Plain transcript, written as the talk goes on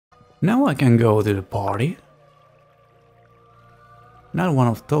Now I can go to the party. Not one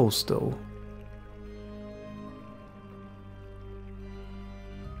of those though.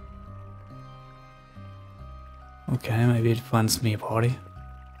 Okay, maybe it finds me a party.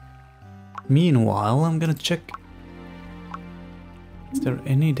 Meanwhile, I'm gonna check. Is there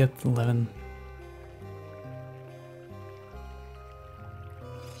any depth 11?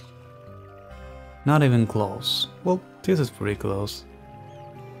 Not even close. Well, this is pretty close.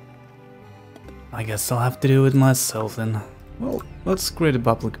 I guess I'll have to do it myself then. Well, let's create a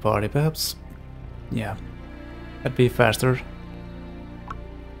public party, perhaps. Yeah, that'd be faster.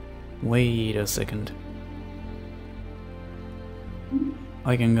 Wait a second.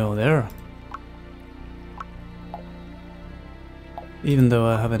 I can go there. Even though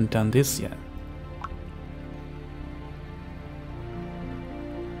I haven't done this yet.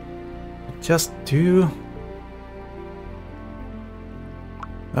 Just two.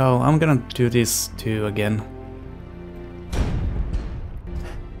 Oh, I'm gonna do this too again.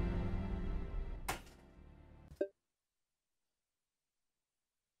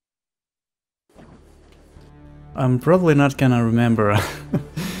 I'm probably not gonna remember.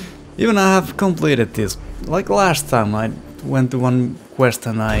 Even I have completed this. Like last time I went to one quest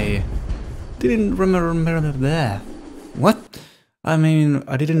and I didn't remember that. What? I mean,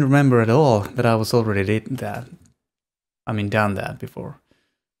 I didn't remember at all that I was already did that. I mean, done that before.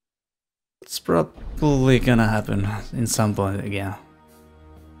 It's probably gonna happen in some point again.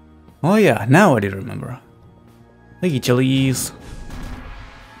 Oh yeah, now I do remember. Thank you, chilies.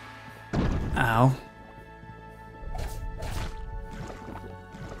 Ow.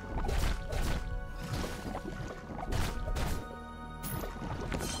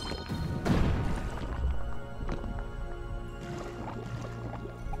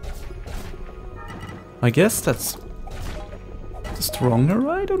 I guess that's stronger?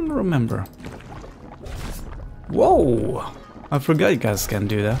 I don't remember. Whoa! I forgot you guys can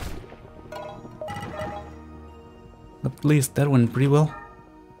do that. At least that went pretty well.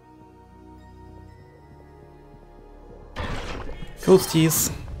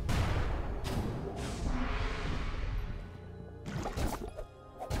 Ghosties.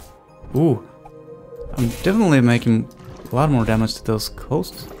 Ooh. I'm definitely making a lot more damage to those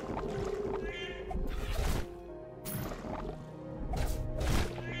ghosts.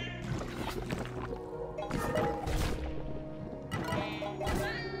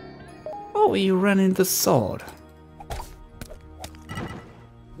 Oh, you ran in the sword.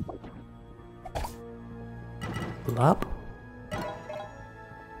 Blop.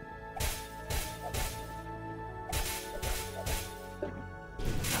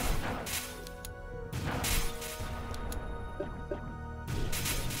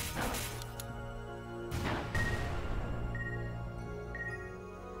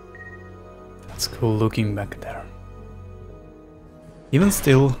 It's cool looking back there. Even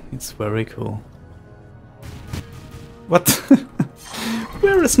still, it's very cool. What?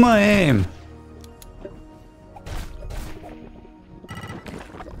 Where is my aim?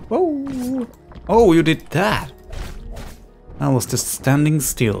 Oh! Oh, you did that! I was just standing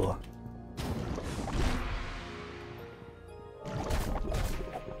still.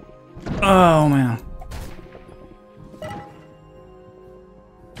 Oh man.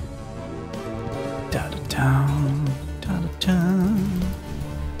 Da-da-da, da-da-da.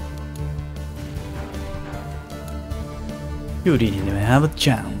 You didn't even have a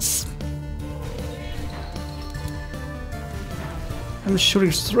chance. I'm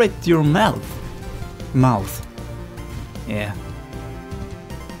shooting straight to your mouth. Yeah.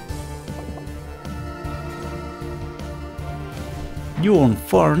 You're on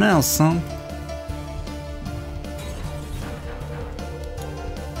fire now, son.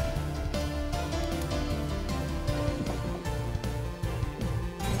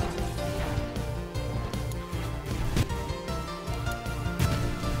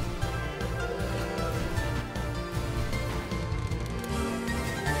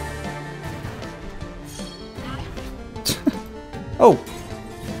 Oh,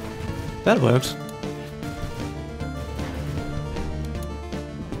 that works.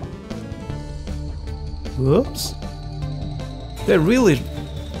 Whoops. They really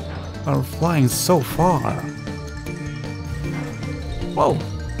are flying so far. Whoa.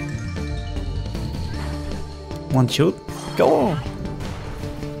 One shoot. Go on.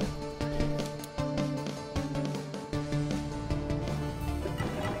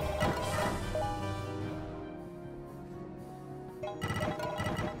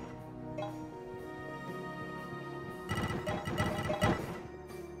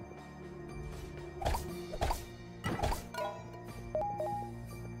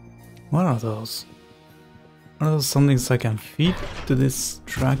 What are those? Are those some things I can feed to this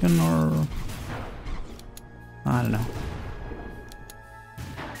dragon, or... I don't know.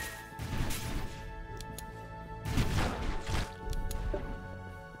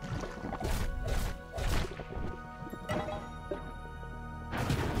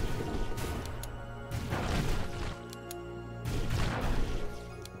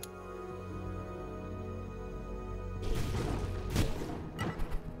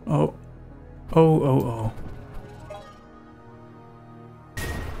 Oh. Oh.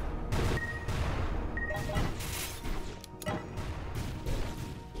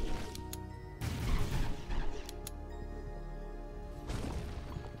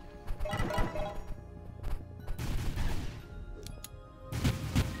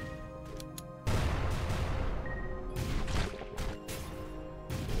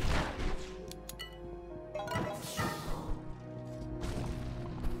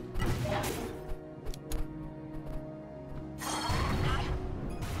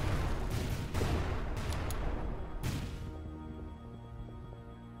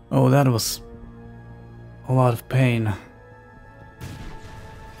 Oh, that was a lot of pain.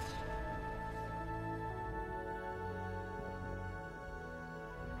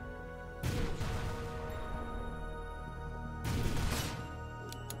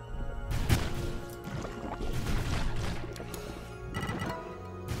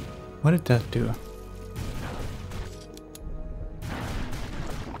 What did that do?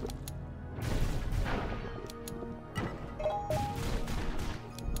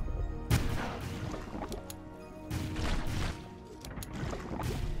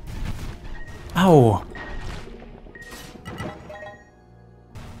 Ow!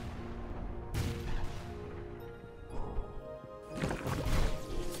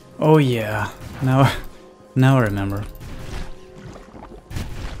 Oh yeah, now I remember.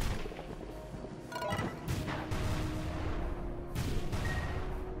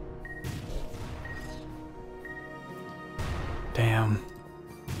 Damn.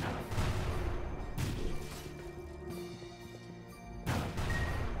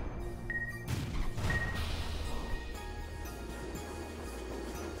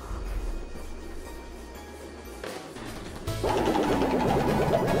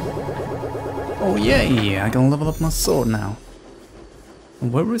 Oh yay, I can level up my sword now.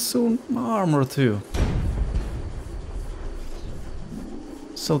 And very soon my armor too.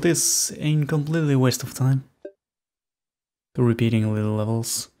 So this ain't completely a waste of time. To repeating little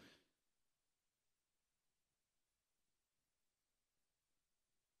levels.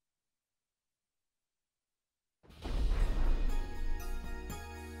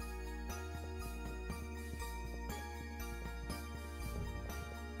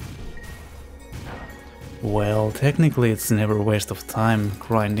 Well, technically it's never a waste of time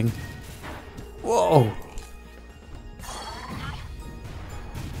grinding. Whoa!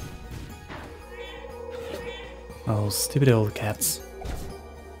 Oh, stupid old cats.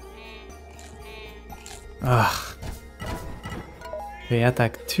 Ugh. They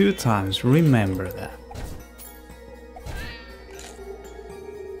attack 2 times, remember that.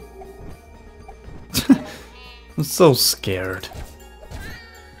 I'm so scared.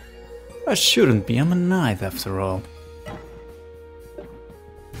 I shouldn't be, I'm a knight after all.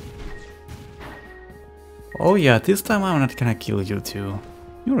 Oh yeah, this time I'm not gonna kill you too.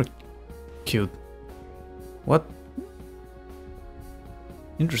 You're cute. What?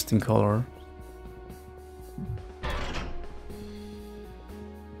 Interesting color.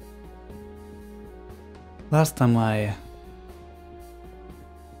 Last time I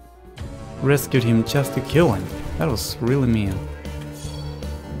rescued him just to kill him. That was really mean.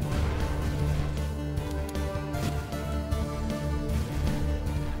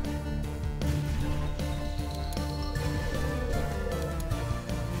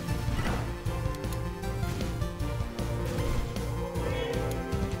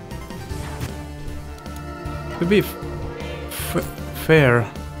 To be fair,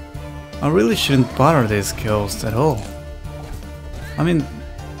 I really shouldn't bother these ghosts at all. I mean,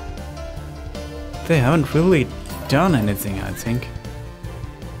 they haven't really done anything, I think.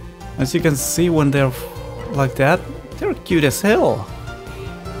 As you can see, when they're like that, they're cute as hell.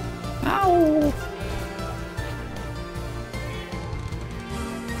 Ow!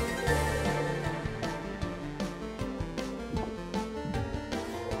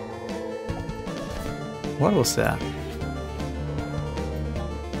 What was that?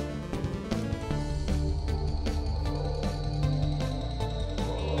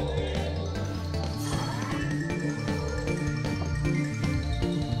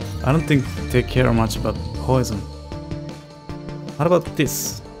 I don't think they care much about poison. What about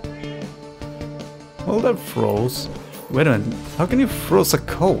this? Well, that froze. Wait a minute, how can you froze a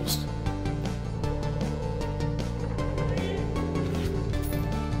coast?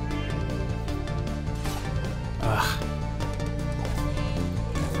 Ugh.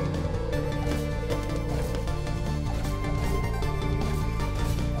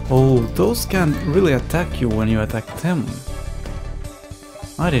 Oh, those can't really attack you when you attack them.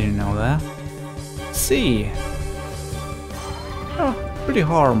 I didn't know that. See? Oh, pretty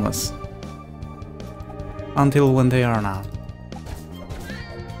harmless. Until when they are not.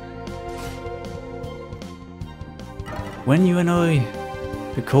 When you annoy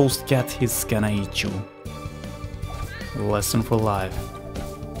the coast cat, he's gonna eat you. A lesson for life.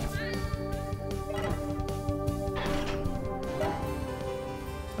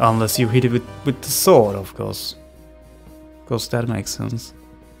 Unless you hit it with the sword, of course. Because that makes sense.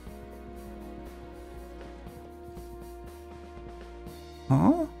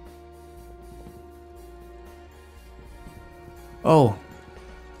 Huh? Oh.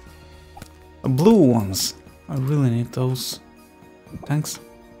 Blue ones. I really need those. Thanks.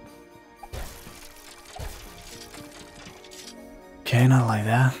 Okay, not like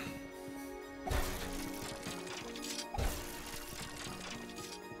that.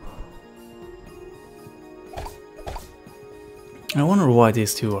 I wonder why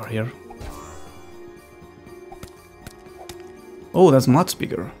these two are here. Oh, that's much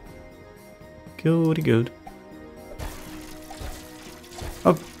bigger. Goody good.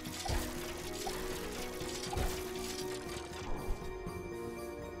 Oh.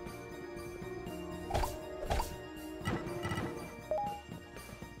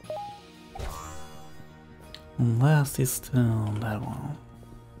 Last is still that one.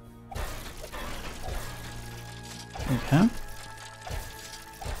 Okay.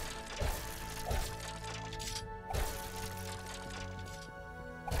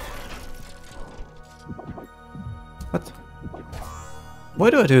 What? Why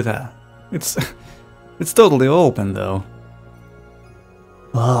do I do that? It's it's totally open though.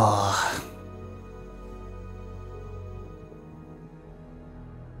 Oh.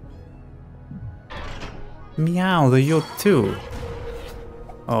 Meow, the yacht too.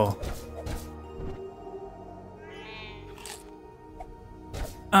 Oh.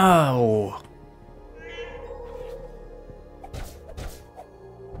 Oh.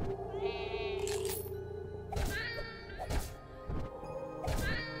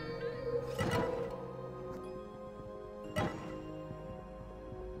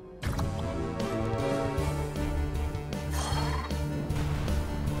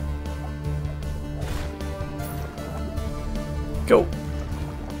 Go.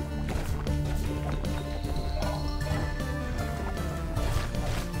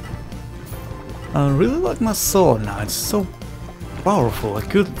 I really like my sword now, it's so powerful, a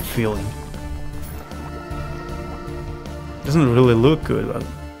good feeling. Doesn't really look good, but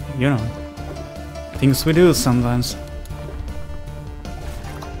you know, things we do sometimes.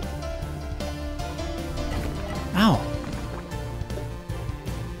 Ow!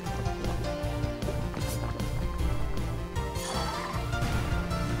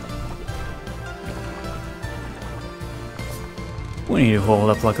 We need to hold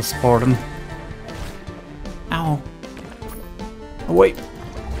up like a Spartan. Ow. Oh, wait.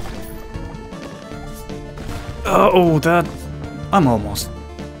 Oh, that... I'm almost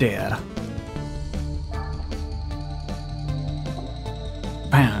dead.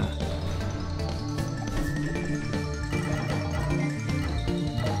 Bam.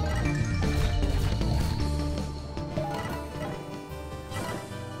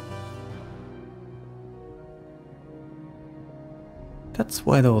 That's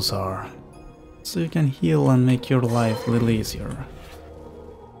why those are. So you can heal and make your life a little easier.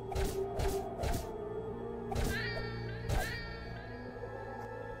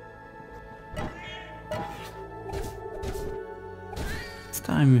 It's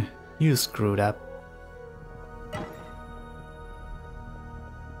time you screwed up.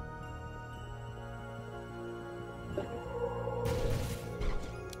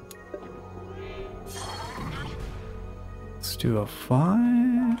 Let's do a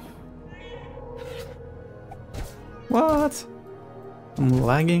 5. What? I'm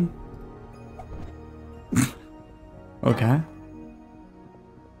lagging? Okay.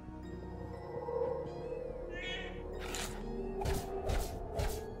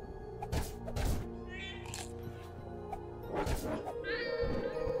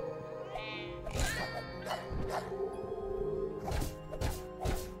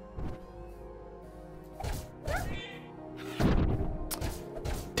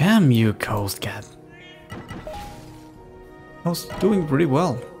 Damn you, Coast Cat. I was doing pretty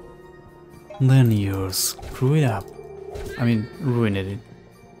well. Then you screw it up. I mean, ruined it.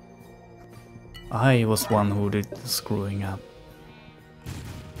 I was one who did the screwing up.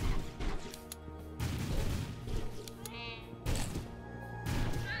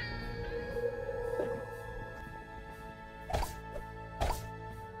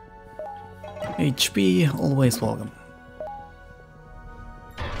 HP, always welcome.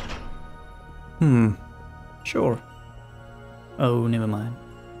 Sure. Oh, never mind.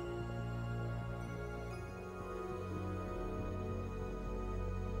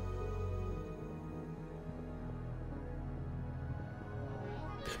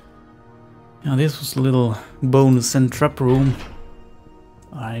 Now this was a little bonus and trap room.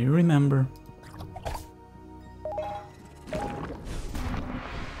 I remember.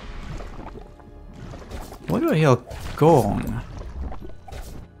 Where the hell gone?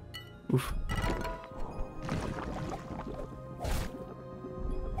 Oof.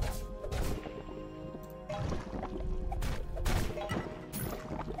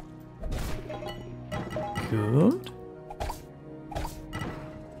 Good.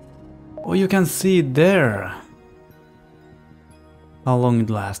 Oh, you can see it there. How long it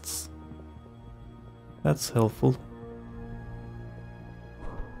lasts. That's helpful.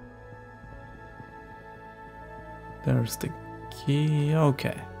 There's the key.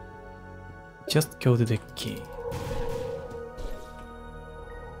 Okay. Just go to the key.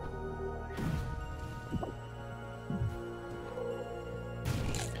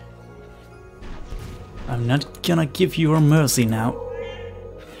 I'm not gonna give you your mercy now.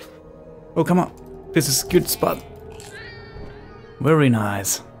 Oh, come on. This is a good spot. Very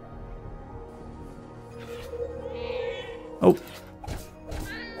nice. Oh.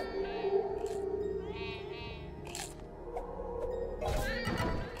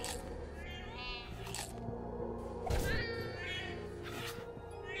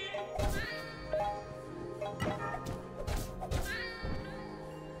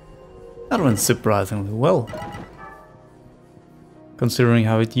 That went surprisingly well, considering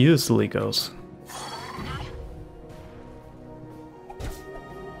how it usually goes.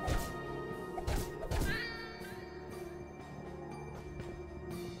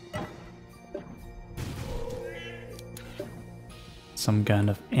 Some kind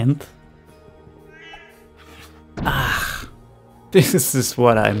of ant? Ah, this is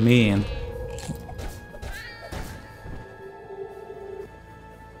what I mean.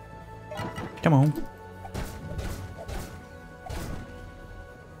 Come on.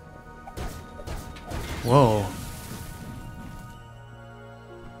 Whoa.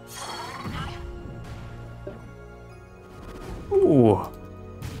 Ooh.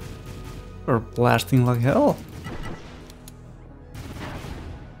 We're blasting like hell.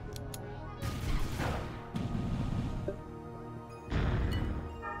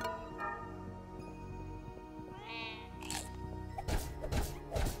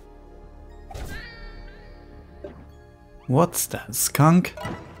 What's that, skunk?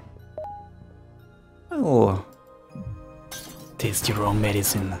 Oh. Taste your own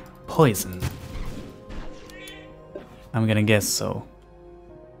medicine. Poison. I'm gonna guess so.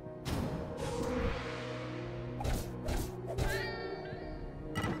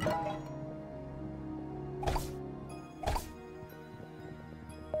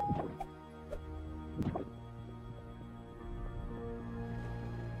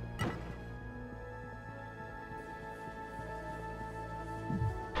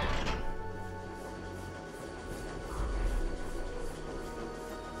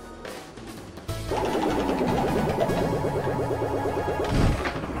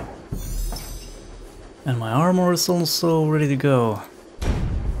 And my armor is also ready to go.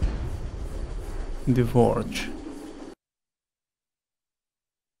 The forge.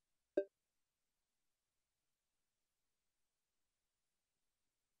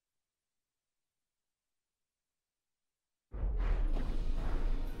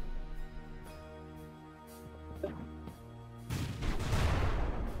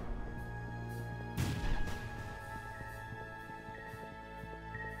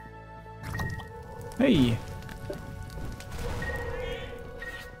 Hey!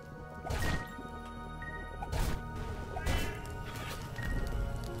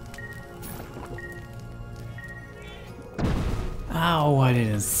 Ow, I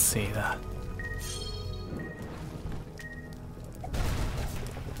didn't see that.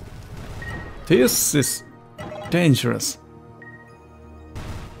 This is dangerous.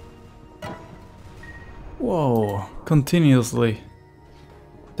 Whoa, continuously.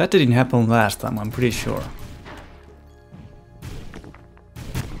 That didn't happen last time, I'm pretty sure.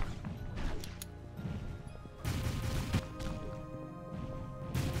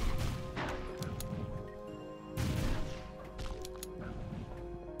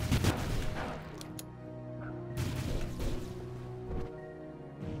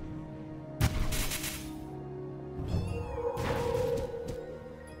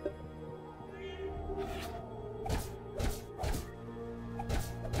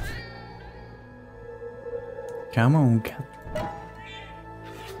 Come on, cat.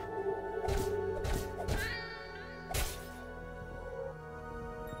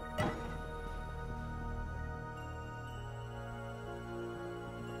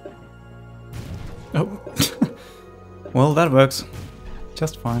 Oh. Well, that works.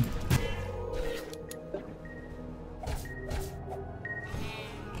 Just fine.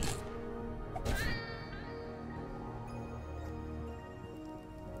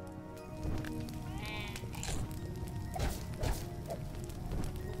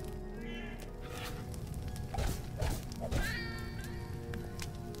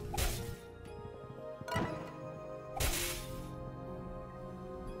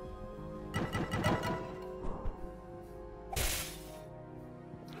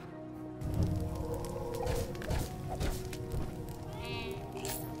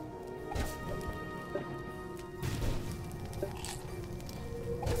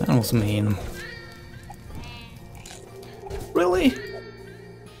 That was mean. Really?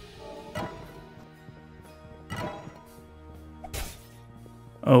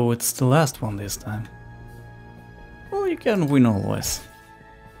 Oh, it's the last one this time. Well, you can win always.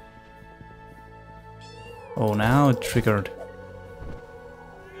 Oh, now it triggered.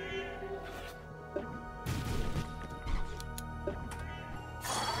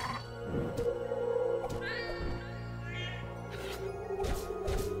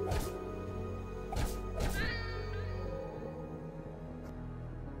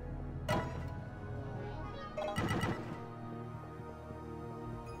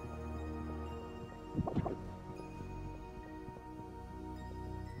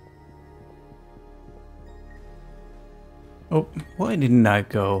 Oh, why didn't I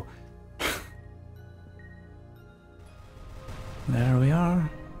go? There we are.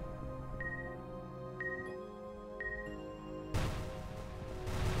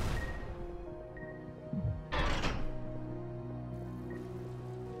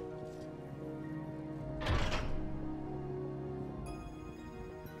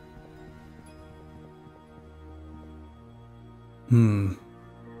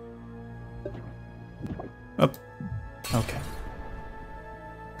 Up. Okay.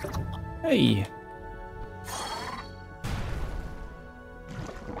 Hey.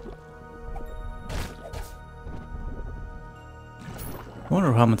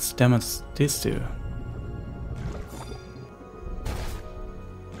 Wonder how much damage this do.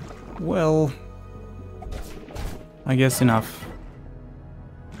 Well, I guess enough.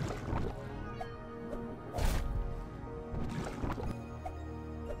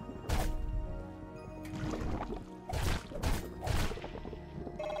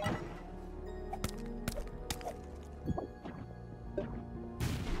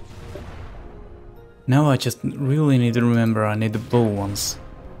 Now I just really need to remember I need the bow ones.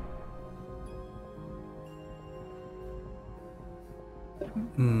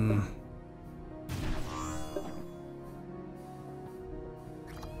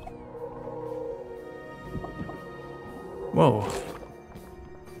 Whoa.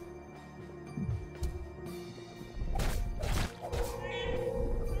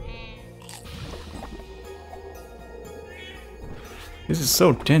 This is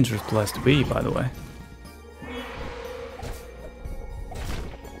so dangerous place to be, by the way.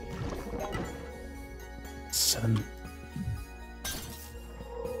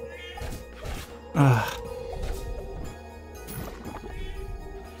 Ah.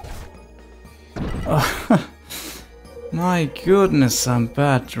 Oh, my goodness, I'm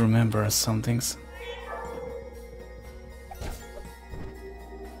bad to remember some things.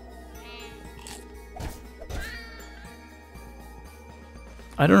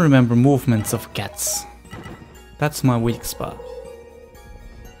 I don't remember movements of cats. That's my weak spot.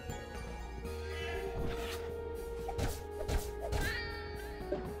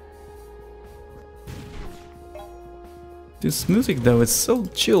 This music though is so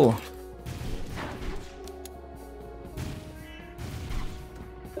chill.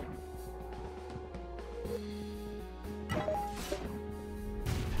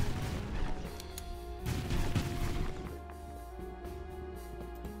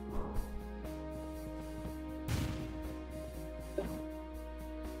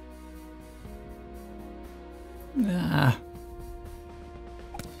 Ah.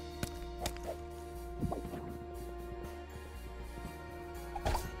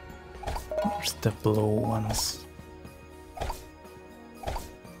 Where's the blue ones?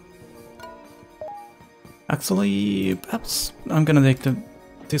 Actually, perhaps I'm gonna take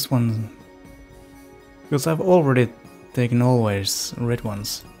this one, because I've already taken always red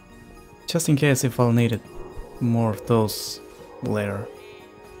ones, just in case if I'll need it more of those later.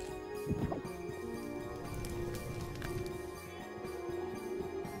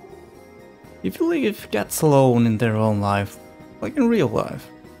 If you leave cats alone in their own life, like in real life,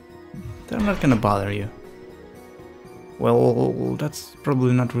 they're not gonna bother you. Well, that's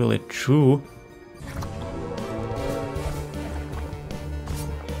probably not really true.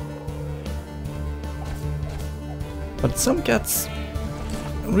 But some cats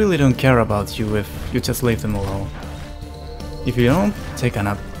really don't care about you if you just leave them alone. If you don't, take a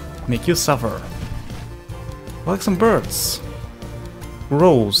nap, make you suffer. Like some birds.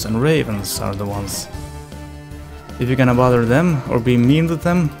 Crows and ravens are the ones. If you're gonna bother them or be mean to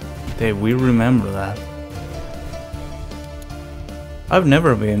them, they will remember that. I've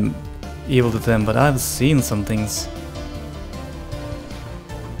never been evil to them, but I've seen some things.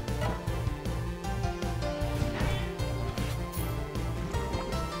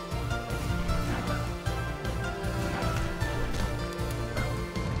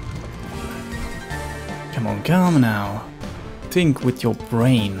 Come on, come now. Think with your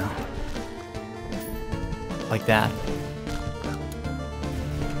brain. Like that.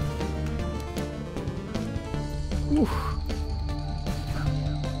 Oof.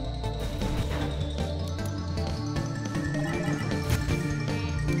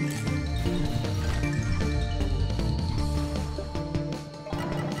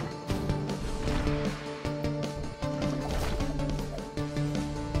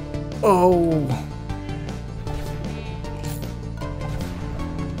 Oh.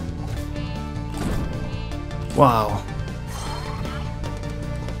 Wow.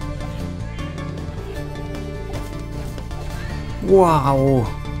 Wow.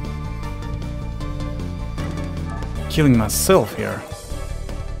 Killing myself here.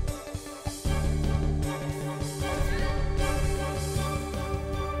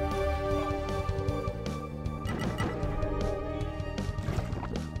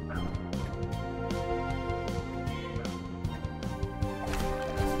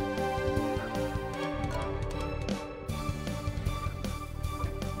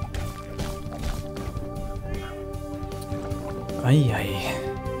 Ay, ay.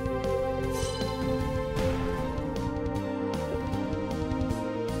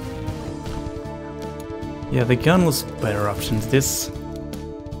 Yeah, the gun was better option. This.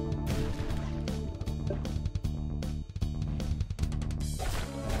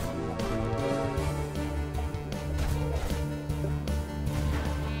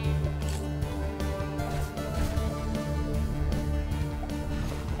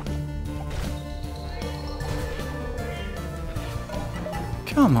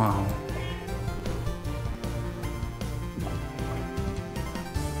 Come on.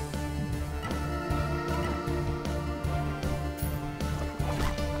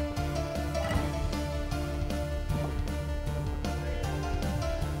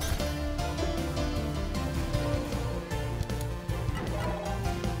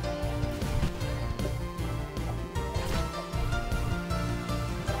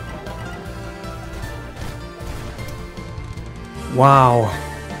 Wow.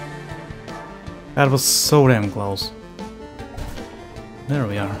 That was so damn close. There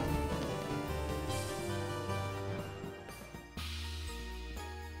we are.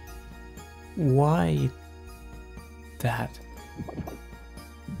 Why that?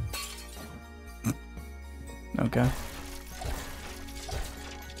 Okay.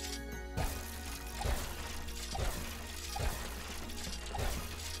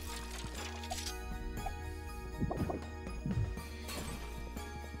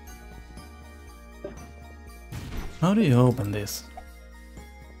 How do you open this?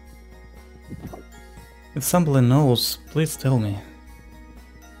 If somebody knows, please tell me.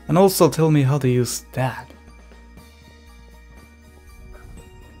 And also tell me how to use that.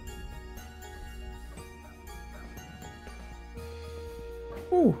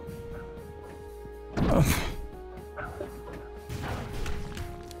 Ooh.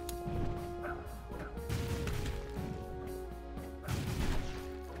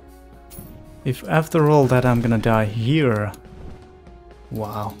 If after all that I'm gonna die here...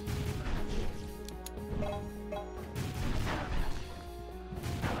 Wow.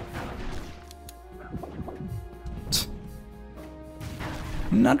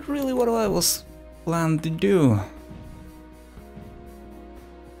 Not really what I was planned to do.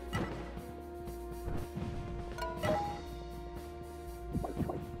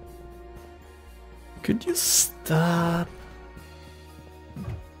 Could you stop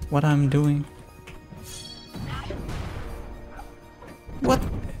what I'm doing? What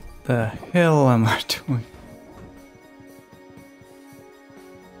the hell am I doing?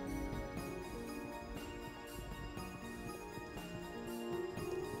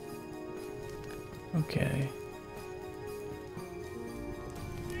 Okay.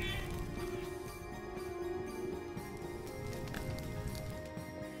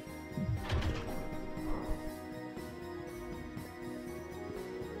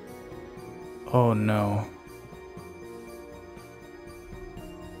 Oh no.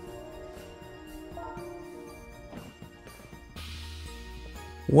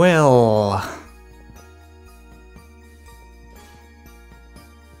 Well...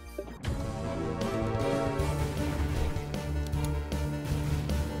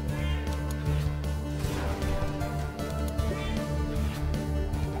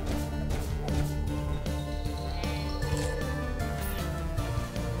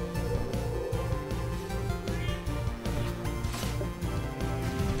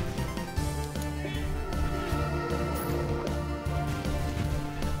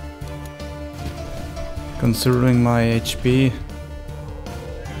 Considering my HP,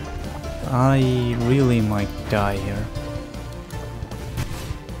 I really might die here.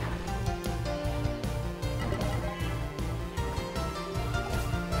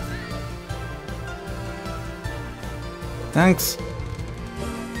 Thanks.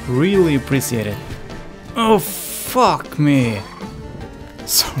 Really appreciate it. Oh, fuck me.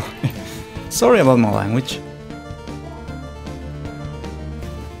 Sorry. Sorry about my language.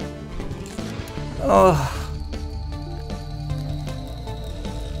 Oh.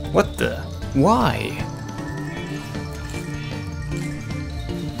 What the? Why?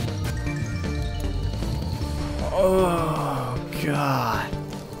 Oh, God.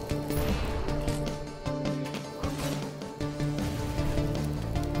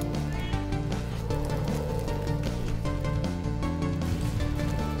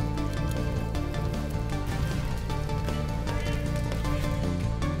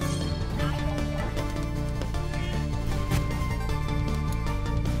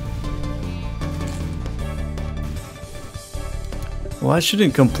 Well, I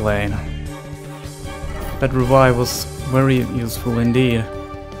shouldn't complain. That revive was very useful indeed.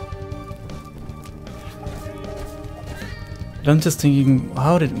 But I'm just thinking,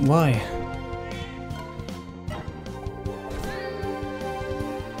 why?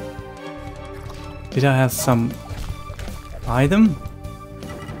 Did I have some item?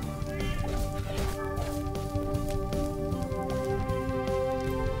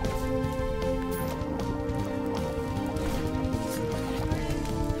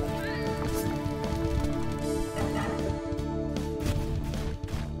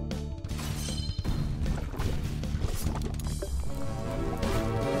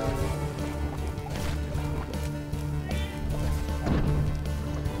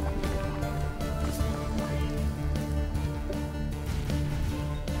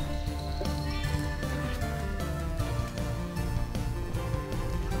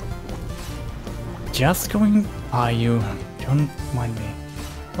 Just going by you, don't mind me.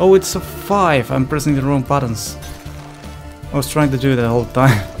 Oh, it's a 5, I'm pressing the wrong buttons. I was trying to do that the whole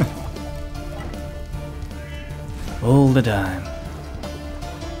time. All the time.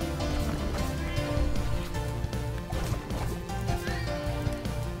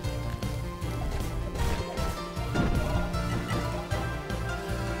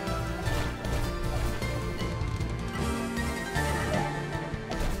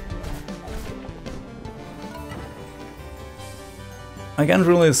 I can't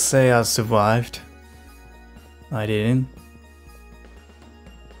really say I survived. I didn't.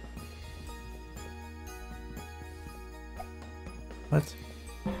 What?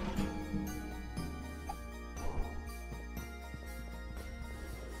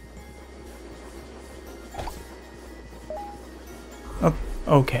 Oh,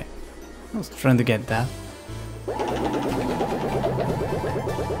 okay. I was trying to get that.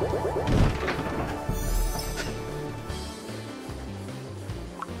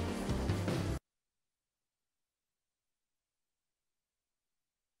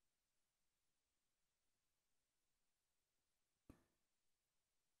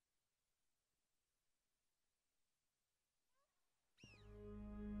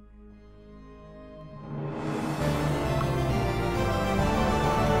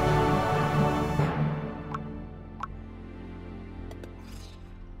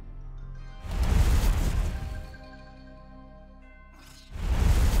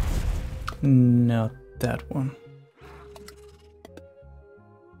 Not that one.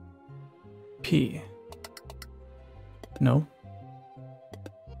 P. No.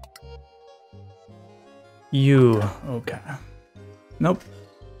 U. Okay. Nope.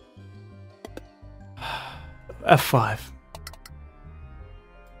 F5.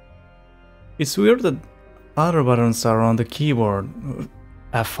 It's weird that other buttons are on the keyboard.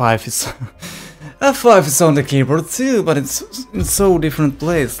 F5 is F5 is on the keyboard too, but it's in so different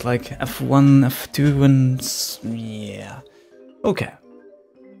place, like F1, F2 and yeah. Okay.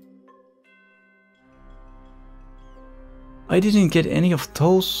 I didn't get any of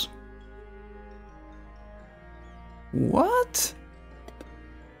those. What?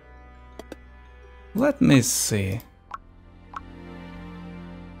 Let me see.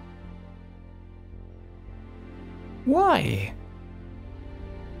 Why?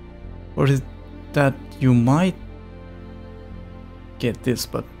 Or is it that you might get this,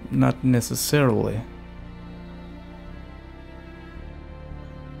 but not necessarily?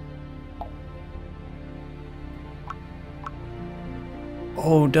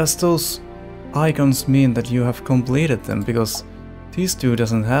 Oh, does those icons mean that you have completed them? Because these two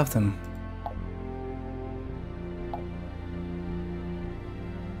doesn't have them.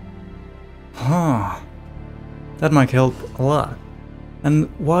 Huh. That might help a lot. And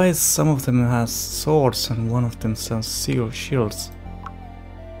why some of them has swords and one of them has shields?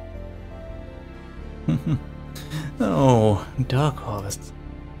 Oh, Dark Harvest.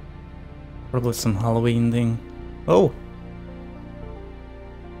 Probably some Halloween thing. Oh!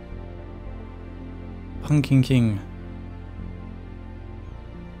 Pumpkin King.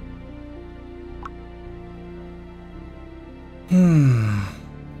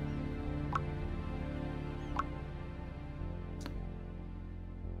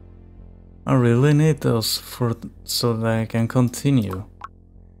 I really need those so that I can continue.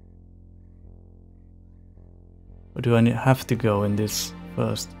 Or do I have to go in this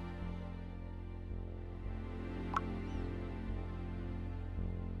first?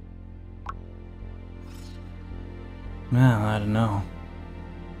 Man, I don't know.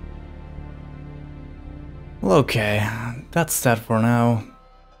 Well, okay, that's that for now.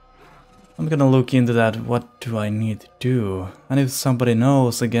 I'm gonna look into that, what do I need to do? And if somebody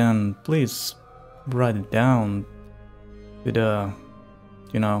knows again, please write it down with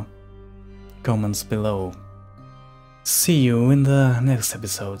you know, comments below. See you in the next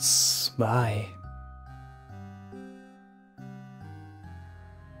episodes. Bye.